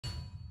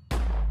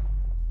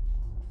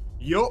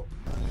Yup.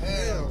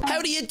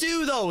 How do you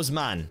do those,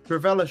 man?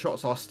 Trivela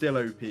shots are still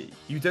OP.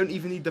 You don't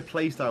even need the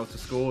playstyle to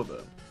score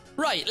them.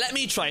 Right, let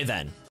me try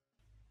then.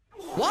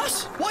 What?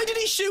 Why did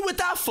he shoot with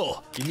that foot?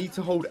 You need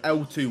to hold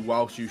L2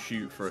 whilst you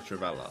shoot for a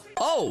Trivela.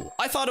 Oh,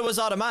 I thought it was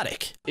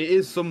automatic. It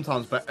is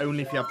sometimes, but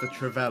only if you have the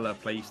Trivela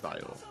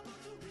playstyle.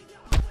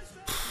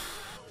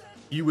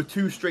 You were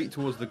too straight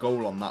towards the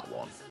goal on that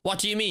one. What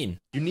do you mean?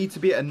 You need to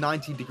be at a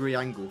 90-degree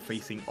angle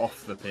facing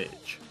off the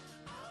pitch.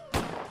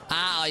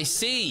 Ah, I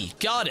see.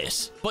 Got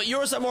it. But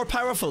yours are more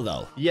powerful,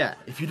 though. Yeah,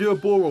 if you do a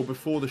ball roll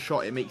before the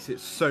shot, it makes it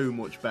so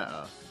much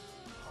better.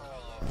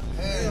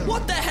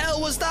 What the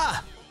hell was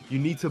that? You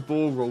need to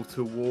ball roll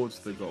towards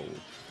the goal.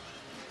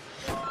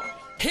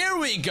 Here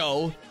we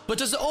go. But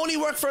does it only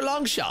work for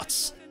long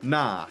shots?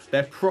 Nah,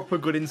 they're proper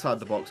good inside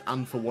the box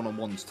and for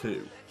one-on-ones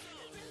too.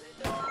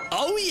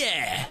 Oh,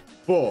 yeah.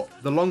 But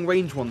the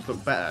long-range ones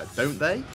look better, don't they?